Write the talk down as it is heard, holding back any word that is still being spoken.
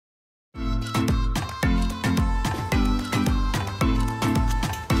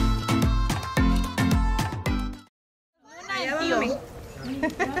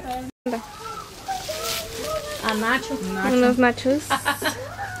nacho. Unos nachos.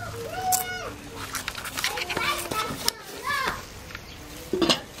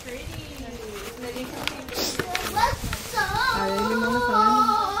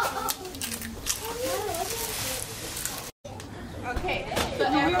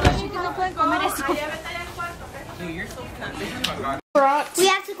 We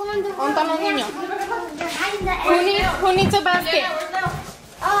have to go in the room. ¿Dónde están los niños? Who needs a basket?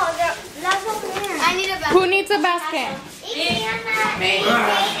 Oh, that's over there. I need a basket. Who needs a basket?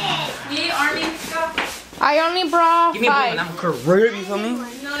 Me, Army. I only brought Give me one. 5. I'm correct, you feel me?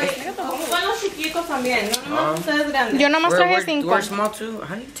 Son los chiquitos también, no ustedes grandes. Yo nomás traje 5. We're small too.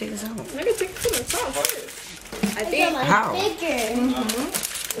 How do you take this out? I can take this myself first. I think. How?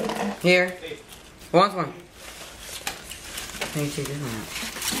 Here. Who wants one? How do you take this one out?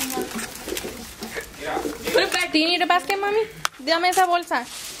 Put it back. Do you need a basket, mommy? Dame esa bolsa.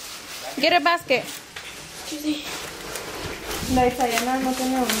 Get a basket. La Isayana no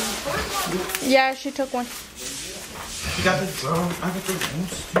tiene uno. Yeah, she took one. You got the drum. I got the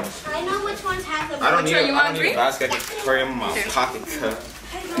drums. I know which ones have the. I don't need, You want I don't need a basket. I can carry them in my pocket cup.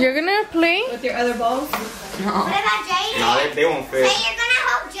 You're gonna play? With your other balls? What about Jaden? No, they won't fit. Say you're gonna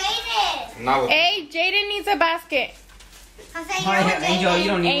help Jaden. Not with Hey, Jaden needs a basket. I'll say you're with Angel, you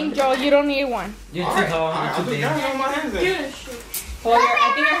don't need one. Angel, you don't need one. You're too tall. I'm too big. Yeah, my hands in. Well,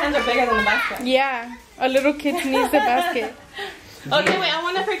 I think your hands are bigger than the basket. Yeah, a little kid needs a basket. Okay, wait, I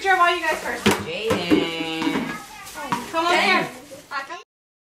want a picture of all you guys first. Jaden. Come on here.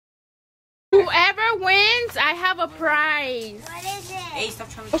 Whoever wins, I have a prize. What is it? Hey, stop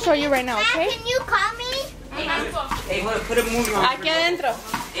trying I'll to. show you right now, Dad, okay? can you call me? Hey, put a movie on. Aquí adentro.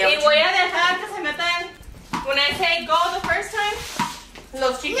 Y voy a dejar que se metan. When I say go the first time,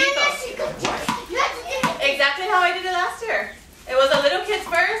 los chiquitos. Exactly how I did it last year. It was the little kids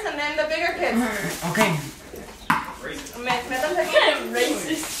first and then the bigger kids. Okay. Métanse aquí.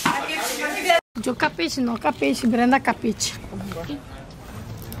 Racist. Aquí. Yo capiche, no capiche. Brenda capiche.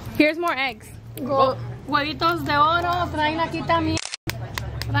 Here's more eggs. Go. Huevitos de oro, traen aquí también.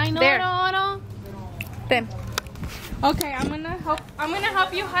 Traen There. oro. Ten. Okay, I'm gonna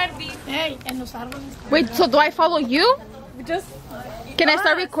help you hide these. Hey, en los árboles. Wait, so do I follow you? Just. Can I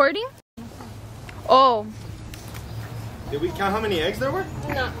start recording? Oh. Did we count how many eggs there were?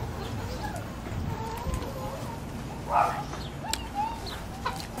 No.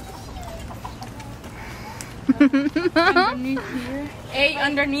 Underneath here. Hey,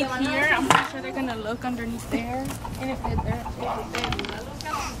 underneath here. I'm pretty sure they're gonna look underneath there. And if they're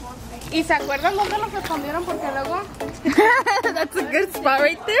 ¿Y se acuerdan dónde los escondieron? Porque luego... That's a good spot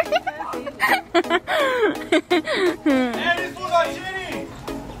right there.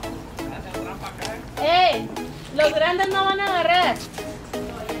 Hey, los grandes no van a agarrar.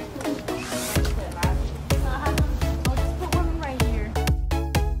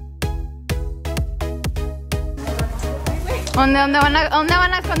 ¿Dónde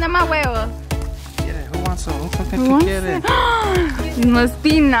van a esconder más huevos? Yeah, who wants some? ¿Qué quiere? Must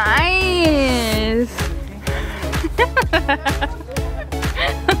be nice.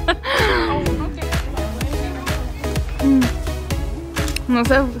 No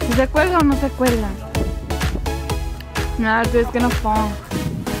sé si se cuelga o no se cuelga. Nada, es que no fall.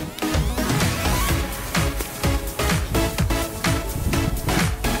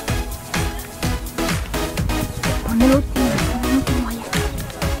 Ponelo tú, allá.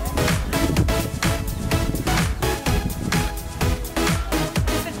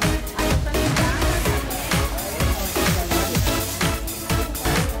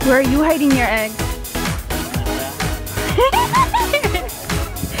 Where are you hiding your eggs?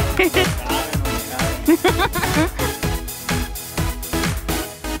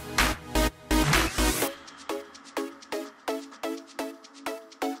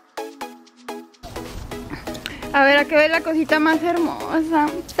 A ver, acá ve la cosita más hermosa.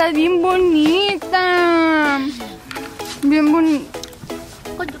 Está bien bonita. Bien bonita.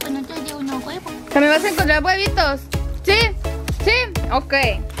 ¿También vas a encontrar huevitos? ¿Sí? ¿Sí? Ok.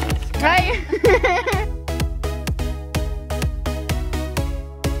 Ay.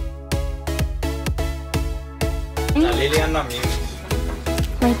 La Lili anda bien.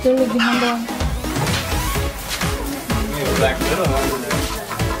 Ahí te lo dejando. Black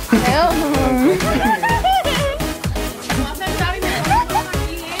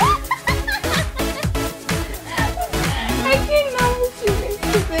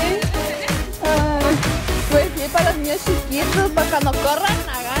Pues sí, para los niños chiquitos, para cuando corran,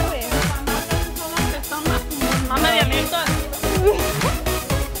 agarren. Más medianitos.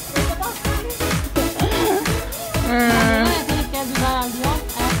 Tiene que ayudar a Dios.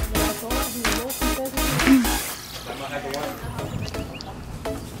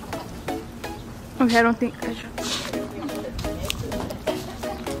 Okay, I don't think I should.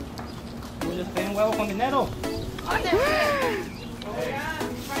 Un huevo con dinero.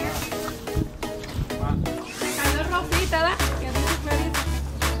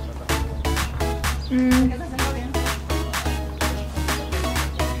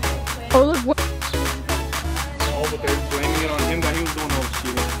 Oh, look what. Oh, but they're blaming it on him that he was doing all the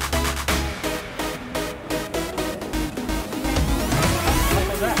cheating.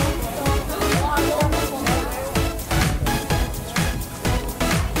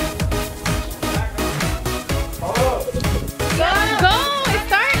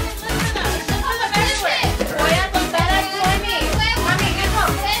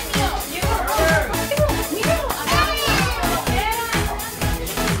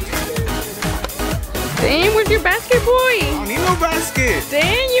 Dang, where's your basket, boy? I don't need no basket.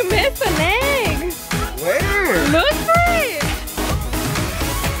 Dang, you missed an egg. Where? Look for it.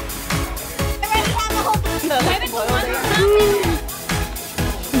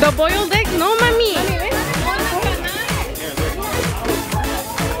 The boiled eggs, no, mami.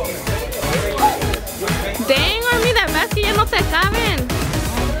 Dang, Army, that basket ya no te caben.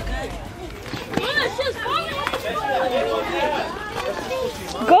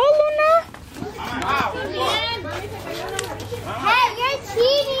 Go, Luna. Hey, you're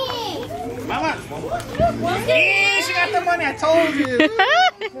cheating! Mama. Yeah, she got the money. I told you.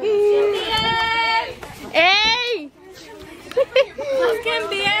 Hey.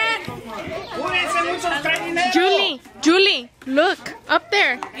 Julie, look up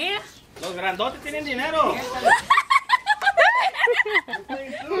there. Los grandotes tienen dinero.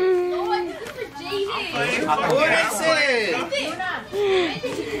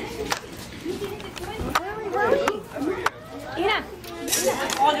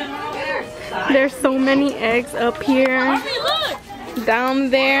 There's so many eggs up here, down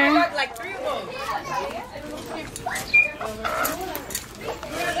there. Like 3 of them.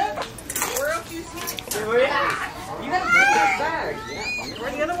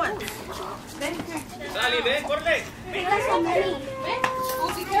 Where's the other one? Sally, ven, corre.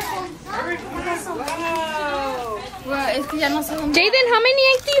 Jaden, how many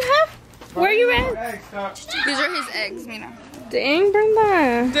eggs do you have? Where are you at? These are his eggs, Mina. Dang,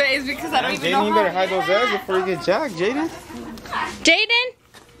 Brenda. It's because I don't even Jaden, you better hide those eggs before you get jacked, Jaden. Jaden?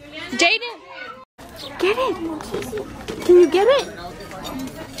 Get it. Can you get it?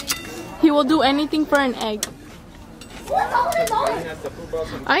 He will do anything for an egg.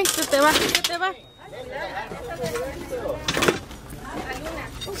 Ay, se te va.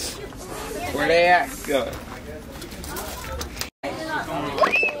 Where they at? Good.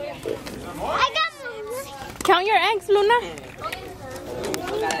 Count your eggs, Luna.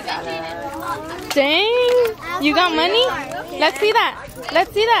 Dang. You got money? Let's see that.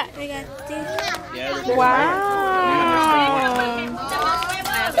 Wow.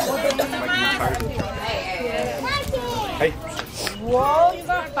 Hey. Whoa, you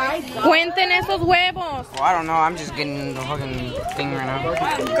got 5. Cuenten esos huevos. Oh, I don't know. I'm just getting the fucking thing right now.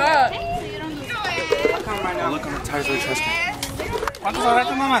 Look on the tires really trust me. ¿Cuántos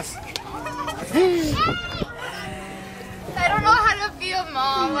agarraste, mamás? I don't know how to feel,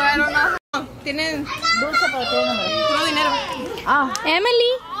 Mom. I don't know. Tienen dulce para todo número. Puro dinero.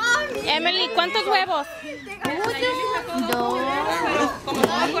 Emily, ¿cuántos huevos? Como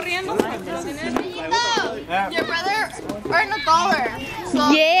todo corriendo. Your brother earned $1.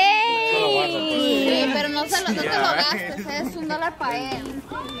 So, Yay! pero no te lo gastes. Es $1 para él.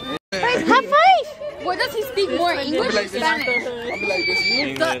 High five! What does he speak more, English or Spanish? I'll be like this, you?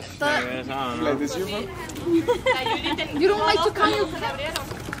 English, I guess. I don't know. Like this, you, bro? You don't like to count your...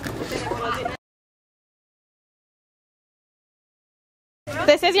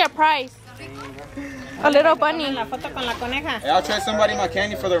 This is your prize. A little bunny. La foto con la coneja. Hey, I'll trade somebody my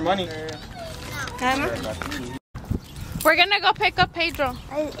candy for their money. We're gonna go pick up Pedro.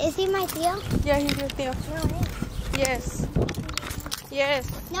 Is he my tío? Yeah, he's your tío. Yes.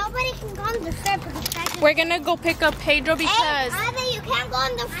 Nobody can go on the front because We're gonna go pick up Pedro because... Hey, you can't go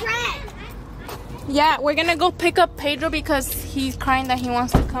on the front. Yeah, we're gonna go pick up Pedro because he's crying that he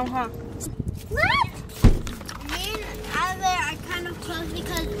wants to come home. What? Me and Ave are kind of close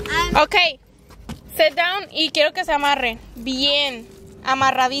because I'm... Okay, sit down y quiero que se amarren. Bien,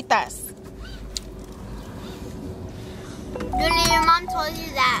 amarraditas. Julie, your mom told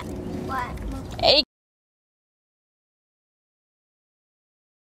you that. What? Hey.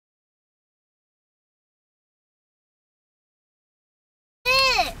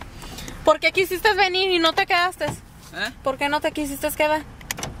 ¿Por qué quisiste venir y no te quedaste? ¿Por qué no te quisiste quedar?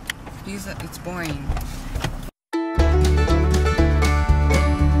 Because it's boring.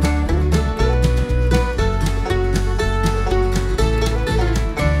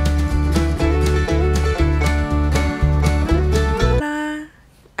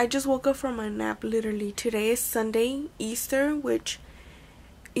 woke up from a nap literally. Today is Sunday, Easter, which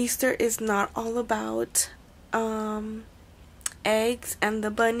Easter is not all about eggs and the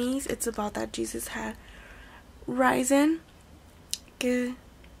bunnies. It's about that Jesus had risen, que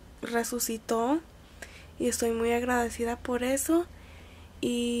resucitó, y estoy muy agradecida por eso.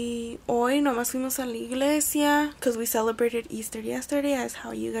 Y hoy nomás fuimos a la iglesia because we celebrated Easter yesterday, as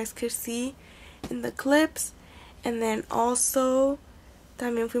how you guys could see in the clips. And then also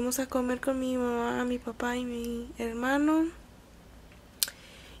también fuimos a comer con mi mamá, mi papá y mi hermano.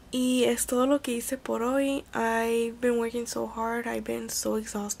 Y es todo lo que hice por hoy. I've been working so hard. I've been so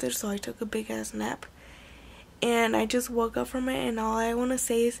exhausted, so I took a big ass nap. And I just woke up from it, and all I want to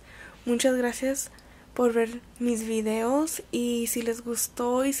say is muchas gracias por ver mis videos, y si les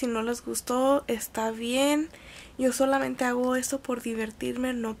gustó y si no les gustó está bien. Yo solamente hago esto por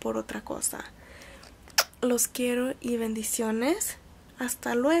divertirme, no por otra cosa. Los quiero y bendiciones.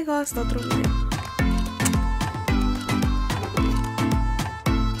 Hasta luego, hasta otro video.